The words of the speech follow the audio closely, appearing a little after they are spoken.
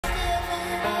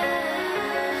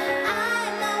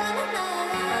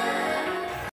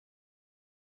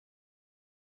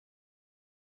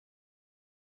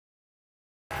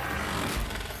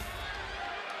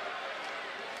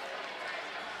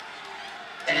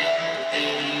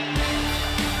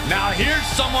Now here's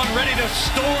someone ready to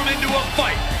storm into a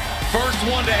fight. First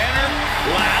one to enter,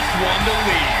 last one to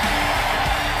leave.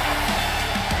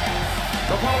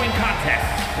 The following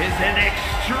contest is an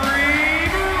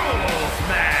Extreme Rules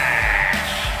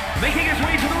match. Making his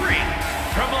way to the ring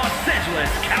from Los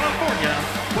Angeles, California,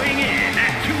 weighing in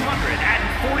at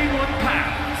 241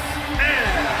 pounds,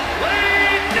 LA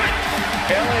Knight.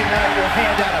 LA Knight will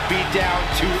hand out a beatdown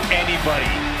to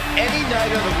anybody, any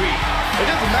night of the week. It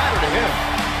doesn't matter to him.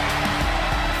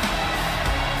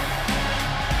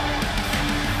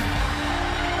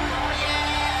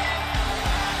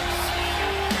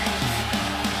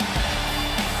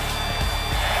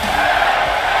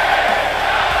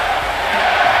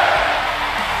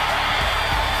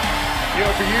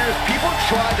 For years, people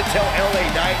tried to tell LA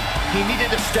Knight he needed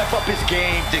to step up his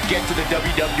game to get to the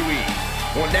WWE.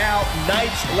 Well, now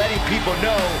Knight's letting people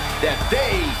know that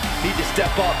they need to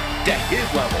step up to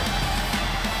his level.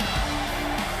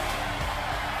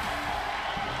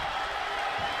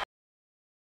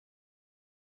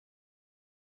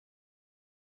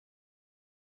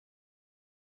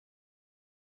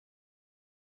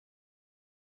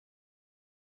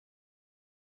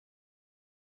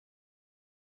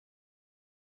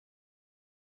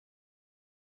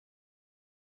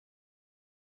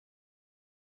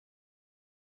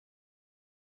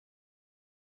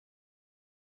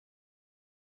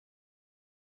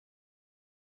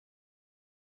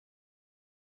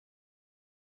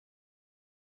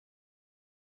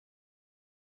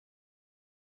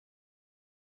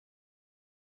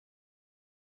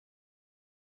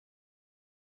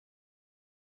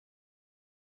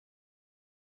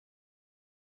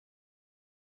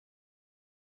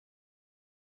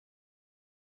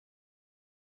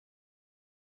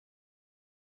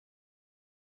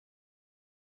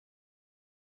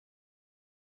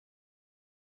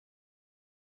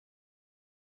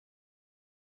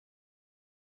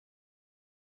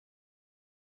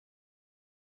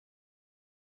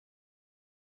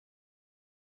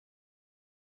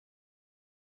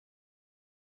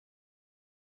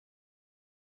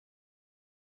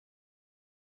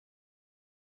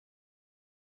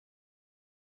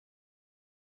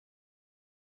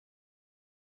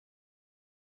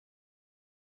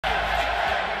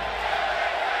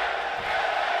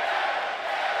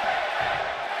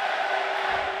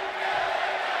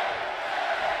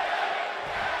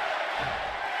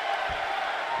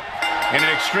 In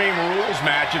an Extreme Rules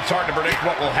match, it's hard to predict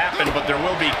what will happen, but there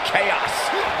will be chaos.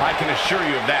 I can assure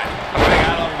you of that. The thing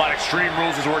I love about Extreme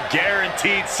Rules is we're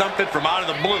guaranteed something from out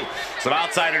of the blue. Some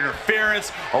outside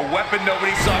interference, a weapon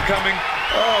nobody saw coming.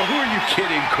 Oh, who are you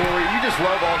kidding, Corey? You just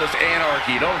love all this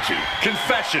anarchy, don't you?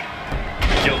 Confession.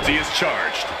 Guilty as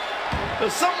charged.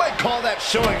 Some might call that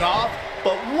showing off,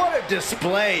 but what a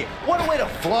display. What a way to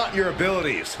flaunt your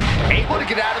abilities. Able to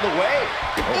get out of the way.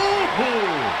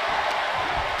 Ooh!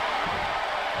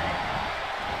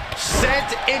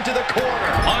 Sent into the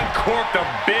corner. Uncorked a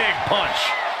big punch.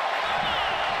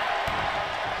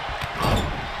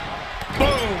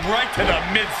 Boom, right to the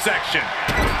midsection.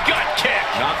 Gut kick.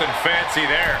 Nothing fancy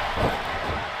there.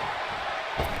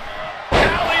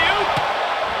 Alley-oop.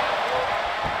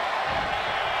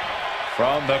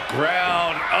 From the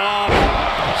ground up.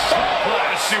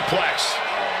 Suplex.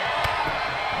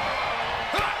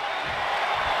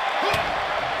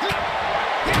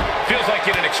 Feels like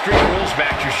in an Extreme Rules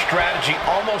match, your strategy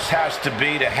almost has to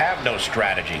be to have no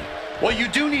strategy. Well, you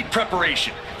do need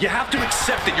preparation. You have to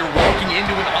accept that you're walking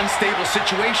into an unstable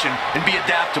situation and be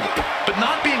adaptable. But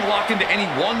not being locked into any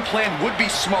one plan would be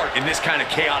smart in this kind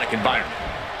of chaotic environment.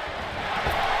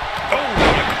 Oh,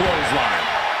 what a clothesline.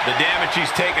 The damage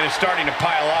he's taken is starting to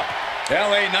pile up.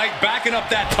 LA Knight backing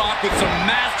up that talk with some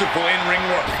masterful in-ring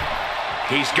work.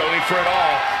 He's going for it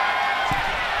all.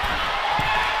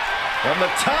 From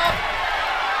the top.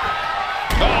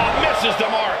 Oh, misses the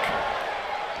mark.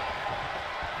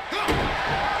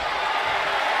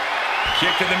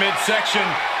 Kick to the midsection.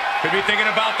 Could be thinking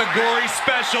about the gory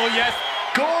special, yes.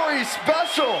 Gory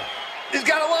special. He's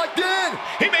got it locked in.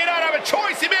 He may not have a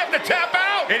choice. He may have to tap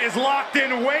out. It is locked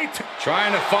in weight.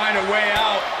 Trying to find a way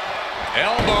out.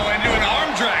 Elbow into an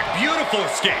arm drag. Beautiful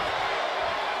escape.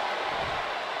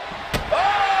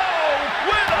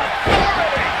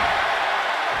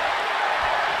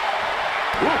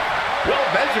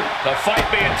 The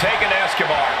fight being taken to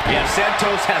Escobar. Yeah,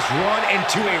 Santos has run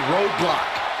into a roadblock.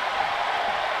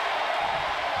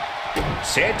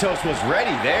 Santos was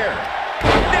ready there.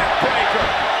 Neckbreaker.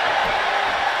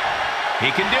 He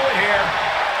can do it here.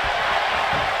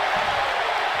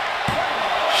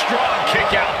 Strong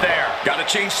kick out there. Got to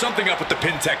change something up with the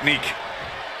pin technique.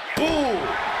 Ooh.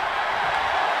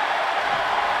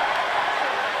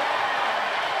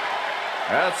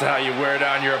 That's how you wear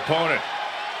down your opponent.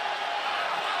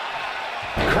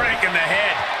 Crank in the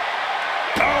head.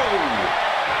 Oh!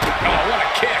 Oh, what a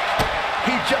kick.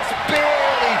 He just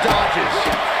barely dodges.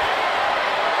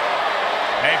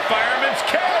 A fireman's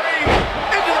carry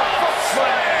into the foot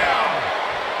slam.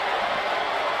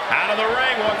 Out of the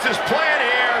ring. What's his plan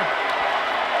here?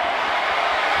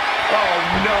 Oh,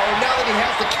 no. Now that he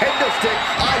has the kendo stick,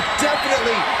 I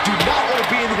definitely do not want to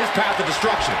be in his path of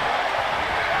destruction.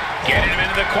 Getting him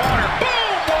into the corner.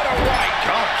 Boom! What a right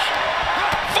punch.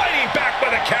 Fighting back with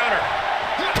a counter.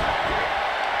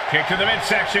 Kick to the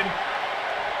midsection.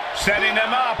 Setting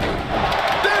them up.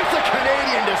 There's the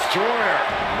Canadian Destroyer.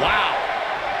 Wow.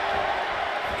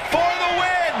 For the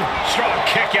win. Strong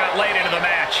kick out late into the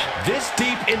match. This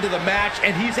deep into the match,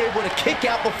 and he's able to kick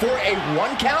out before a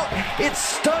 1 count? It's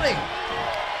stunning.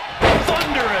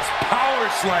 Thunderous power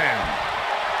slam.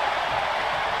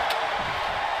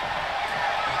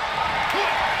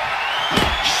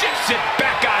 Shifts it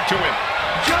back onto him.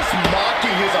 Just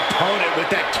mocking his opponent with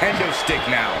that kendo stick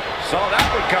now. Saw that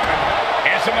one coming.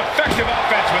 And some effective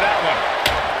offense with that one.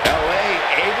 LA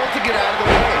able to get out of the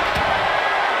way.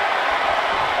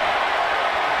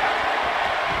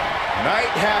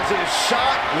 Knight has his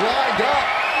shot lined up.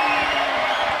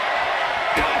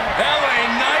 LA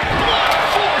Knight, blunt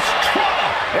force trauma.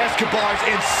 Escobar's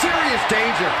in serious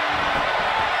danger.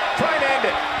 Try and end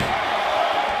it.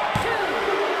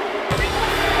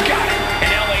 Got it.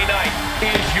 And LA Knight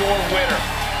is your winner.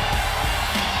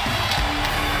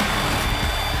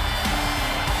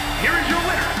 Here is your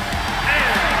winner,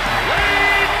 LA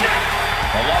Knight.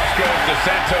 The loss goes to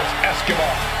Santos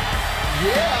Escobar.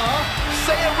 Yeah,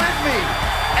 say it with me.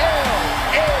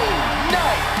 LA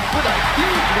Knight with a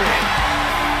huge win.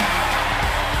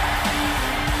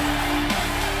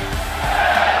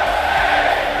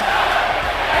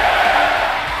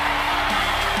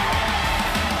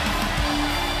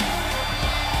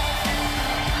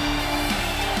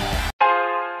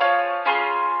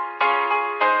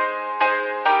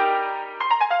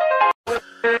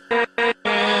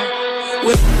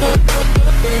 With